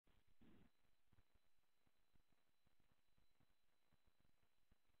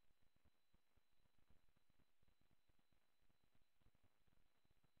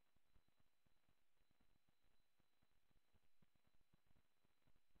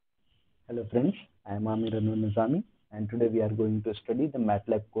Hello friends, I am Amir Nizami and today we are going to study the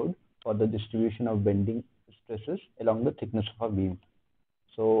Matlab code for the distribution of bending stresses along the thickness of a beam.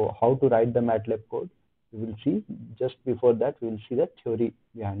 So how to write the Matlab code? We will see. Just before that we will see the theory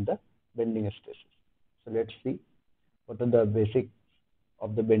behind the bending stresses. So let's see what are the basics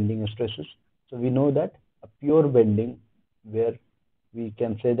of the bending stresses. So we know that a pure bending where we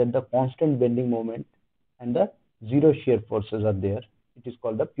can say that the constant bending moment and the zero shear forces are there. It is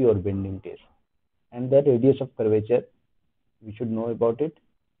called the pure bending case. And the radius of curvature, we should know about it,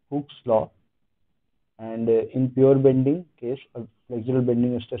 Hooke's law. And in pure bending case of flexural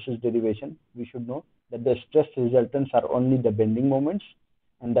bending stresses derivation, we should know that the stress resultants are only the bending moments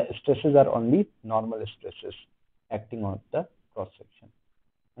and the stresses are only normal stresses acting on the cross section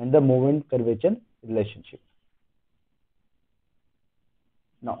and the moment curvature relationship.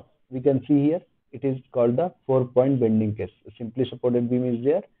 Now we can see here it is called the 4-point bending case. A simply supported beam is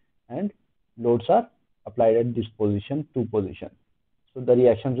there and loads are applied at this position, two position. So the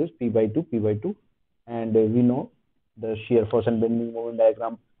reactions is P by 2, P by 2, and we know the shear force and bending moment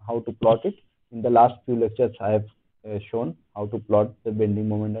diagram, how to plot it. In the last few lectures, I have shown how to plot the bending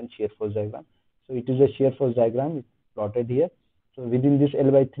moment and shear force diagram. So it is a shear force diagram, it's plotted here. So within this L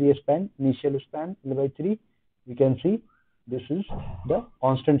by 3 span, initial span L by 3, we can see this is the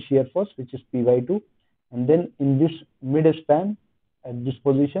constant shear force, which is P by 2. And then in this mid span, at this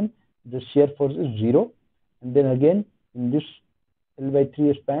position, the shear force is 0. And then again, in this L by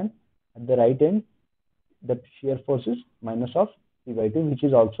 3 span, at the right end, the shear force is minus of P by 2, which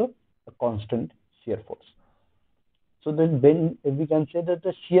is also a constant shear force. So then we can say that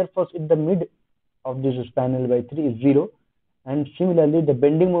the shear force in the mid of this span L by 3 is 0. And similarly, the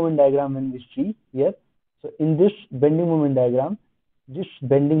bending moment diagram when we see here, so in this bending moment diagram, this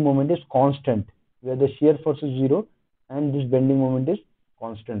bending moment is constant, where the shear force is 0 and this bending moment is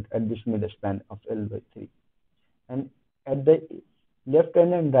constant at this mid span of L by 3. And at the left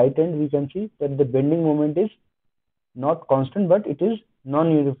hand and right hand, we can see that the bending moment is not constant, but it is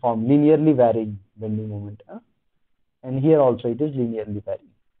non-uniform, linearly varying bending moment. And here also it is linearly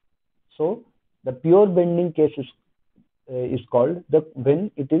varying. So the pure bending case is called the when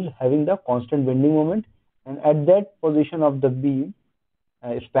it is having the constant bending moment, and at that position of the beam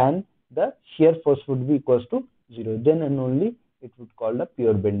span, the shear force would be equals to 0. Then and only it would call the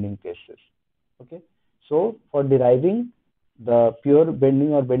pure bending cases. Okay. So for deriving the pure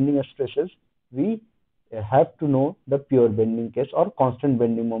bending or bending stresses, we have to know the pure bending case or constant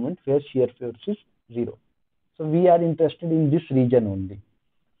bending moment where shear force is 0. So we are interested in this region only.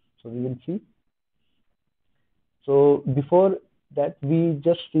 So we will see. So before that, we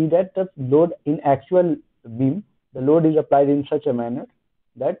just see that the load in actual beam, the load is applied in such a manner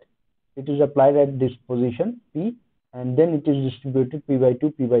that it is applied at this position P, and then it is distributed P by 2,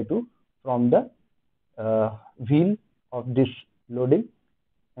 P by 2 from the wheel of this loading,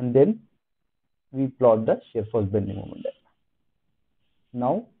 and then we plot the shear force bending moment.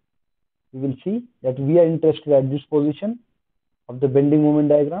 Now we will see that we are interested at this position of the bending moment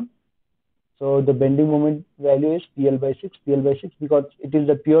diagram. So the bending moment value is PL by 6, PL by 6, because it is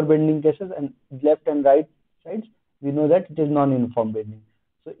the pure bending cases, and left and right sides, we know that it is non-uniform bending.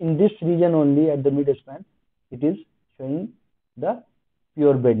 So in this region only at the mid span, it is showing the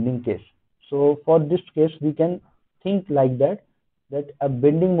pure bending case. So for this case, we can think like that a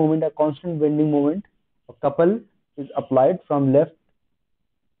bending moment, a constant bending moment, a couple is applied from left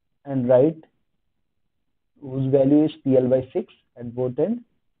and right, whose value is PL by 6 at both ends,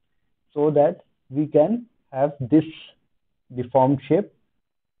 so that we can have this deformed shape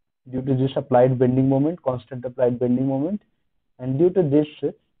due to this applied bending moment, constant applied bending moment, and due to this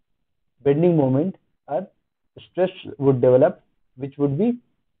bending moment, a stress would develop, which would be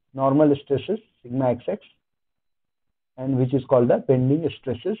normal stresses, sigma xx, and which is called the bending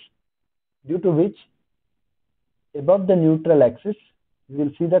stresses, due to which above the neutral axis, we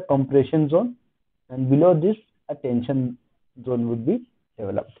will see the compression zone, and below this, a tension zone would be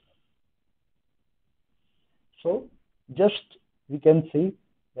developed. So just we can see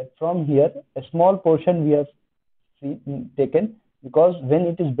that from here, a small portion we have taken, because when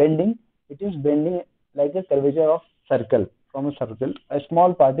it is bending like a curvature of circle. From a circle, a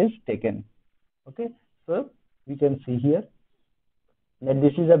small part is taken. Okay, so we can see here that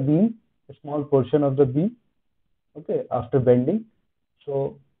this is a beam, a small portion of the beam. Okay, after bending,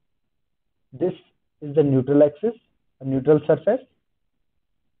 so this is the neutral axis, a neutral surface,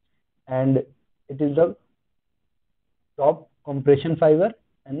 and it is the top compression fiber,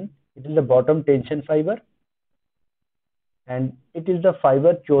 and it is the bottom tension fiber, and it is the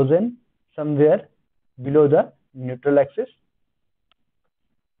fiber chosen somewhere below the neutral axis.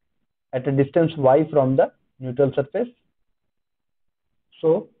 at a distance y from the neutral surface.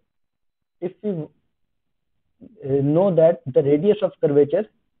 So if we know that the radius of curvature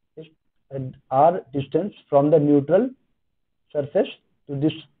is r distance from the neutral surface to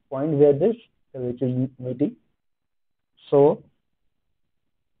this point where this curvature is meeting. So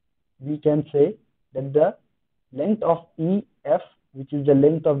we can say that the length of EF, which is the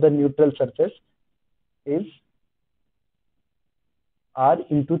length of the neutral surface, is r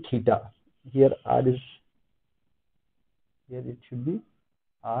into theta. Here r is, here it should be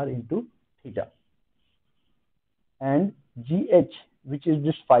r into theta. And GH, which is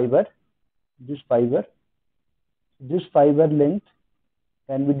this fiber length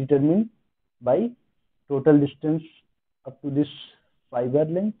can be determined by total distance up to this fiber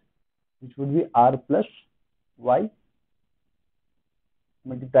length, which would be r plus y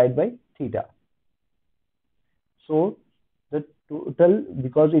multiplied by theta. So the total,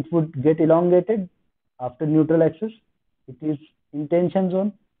 because it would get elongated after neutral axis, it is in tension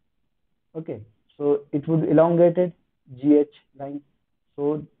zone. Okay, so it would elongated GH line.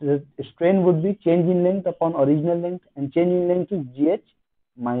 So the strain would be change in length upon original length, and change in length is GH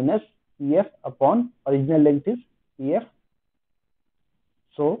minus EF upon original length is EF.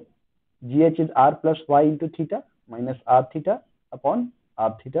 So GH is r plus y into theta minus r theta upon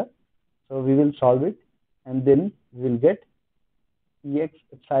r theta. So we will solve it, and then we will get Ex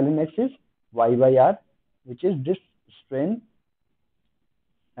epsilon x is y by r, which is this strain,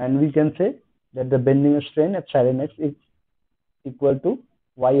 and we can say that the bending strain epsilon x is equal to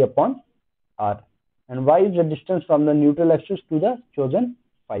y upon r, and y is the distance from the neutral axis to the chosen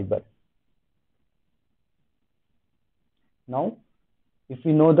fiber. Now, if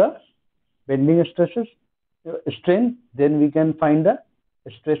we know the bending stresses, strain, then we can find the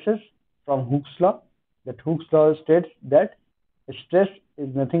stresses from Hooke's law. That Hooke's law states that stress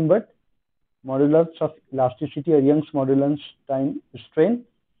is nothing but modulus of elasticity, or Young's modulus times strain,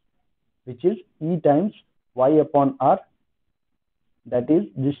 which is E times y upon r. That is,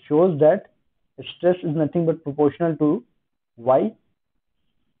 this shows that stress is nothing but proportional to y,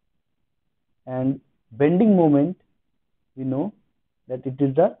 and bending moment, we know that it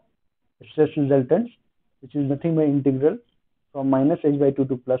is the stress resultant, which is nothing but integral from minus h by 2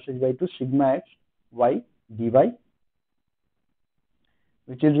 to plus h by 2 sigma x y dy,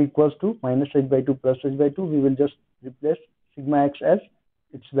 which is equals to minus h by 2 plus h by 2. We will just replace sigma x as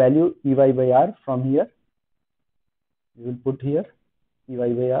its value Ey by r. From here we will put here Ey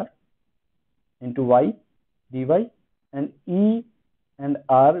by r into y dy, and E and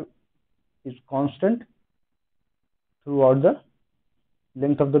r is constant throughout the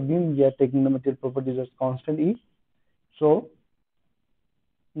length of the beam. We are taking the material properties as constant E. So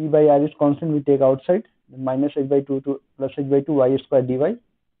E by r is constant, we take outside, minus h by 2 to plus h by 2 y square dy,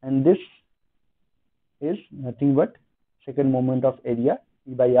 and this is nothing but second moment of area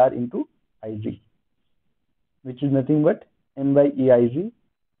E by r into Iz, which is nothing but m by Eiz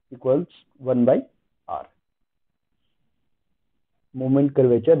equals 1 by r. Moment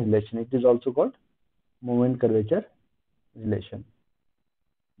curvature relation. It is also called moment curvature relation.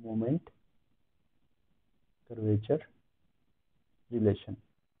 Moment curvature relation.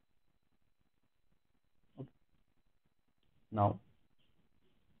 Okay. Now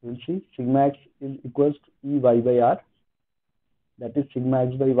we will see sigma x is equals to E y by r. That is, sigma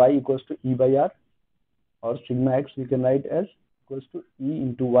x by y equals to E by r, or sigma x we can write as equals to E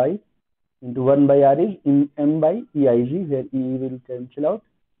into y into 1 by r is m by Eiz, where E will cancel out.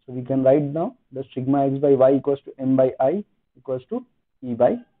 So we can write now the sigma x by y equals to m by I equals to E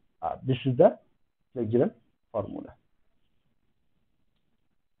by r. This is the flexural formula.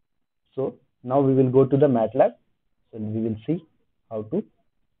 So now we will go to the Matlab, and we will see how to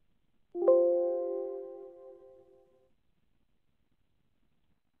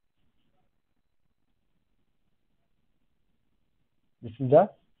this is the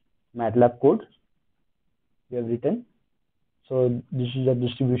Matlab code we have written. So this is the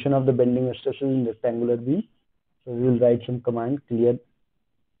distribution of the bending stresses in rectangular beam. So we will write some command: clear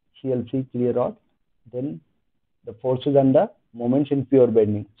CLC, clear rod, then the forces and the moments in pure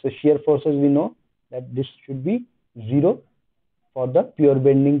bending. So shear forces, we know that this should be 0 for the pure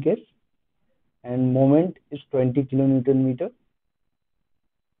bending case, and moment is 20 kilonewton meter.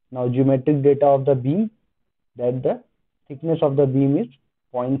 Now geometric data of the beam, that the thickness of the beam is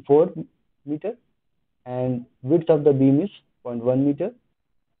 0.4 meter and width of the beam is 0.1 meter,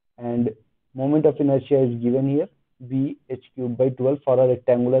 and moment of inertia is given here, V h cube by 12 for a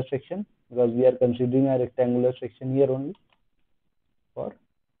rectangular section, because we are considering a rectangular section here only. For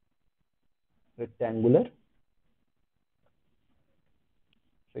rectangular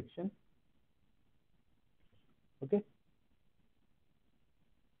section. Okay.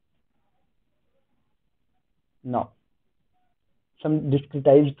 Now, some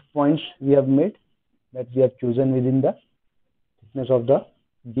discretized points we have made, that we have chosen within the thickness of the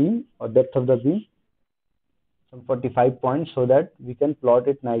beam or depth of the beam, some 45 points, so that we can plot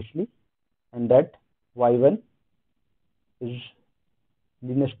it nicely, and that y1 is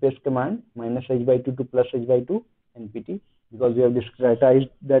linear space command minus h by 2 to plus h by 2 npt, because we have discretized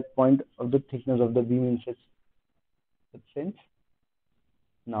that point of the thickness of the beam in such sense.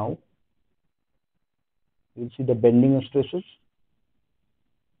 Now we'll see the bending stresses.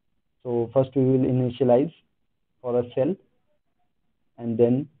 So first we will initialize for a cell, and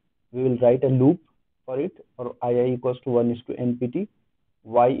then we will write a loop for it, for ii equals to 1 is to npt,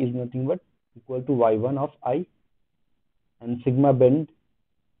 y is nothing but equal to y1 of I, and sigma bend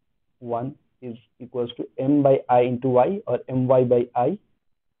 1 is equals to m by I into y, or my by I.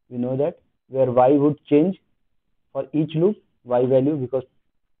 We know that where y would change for each loop, y value, because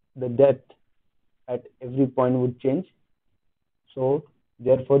the depth at every point would change. So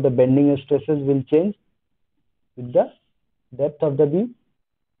therefore the bending stresses will change with the depth of the beam.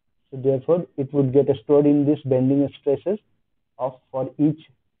 So therefore it would get stored in this bending stresses of for each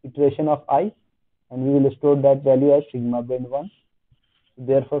iteration of I, and we will store that value as sigma bend 1. So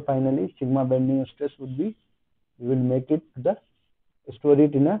therefore finally sigma bending stress would be, we will make it the store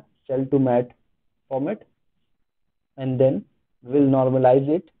it in a cell to mat format, and then we will normalize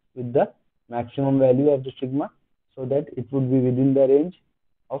it with the maximum value of the sigma, so that it would be within the range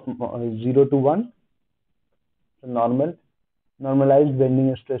of 0 to 1. So normalized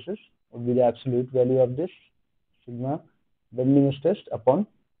bending stresses would be the absolute value of this sigma bending stress upon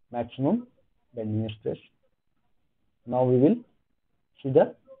maximum bending stress. Now we will see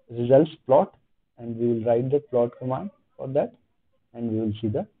the results plot, and we will write the plot command for that, and we will see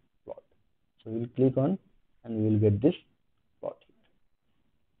the plot. So we will click on, and we will get this plot.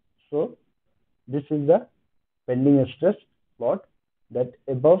 So this is the bending stress plot, that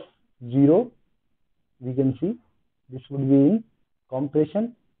above 0 we can see this would be in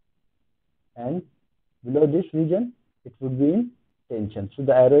compression, and below this region it would be in tension. So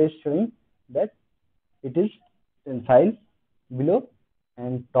the arrow is showing that it is tensile below,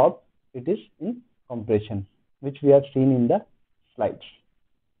 and top it is in compression, which we have seen in the slides.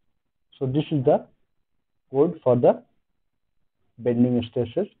 So this is the code for the bending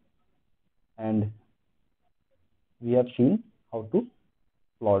stresses, and we have seen how to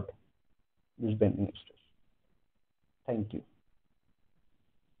plot this bending stress. Thank you.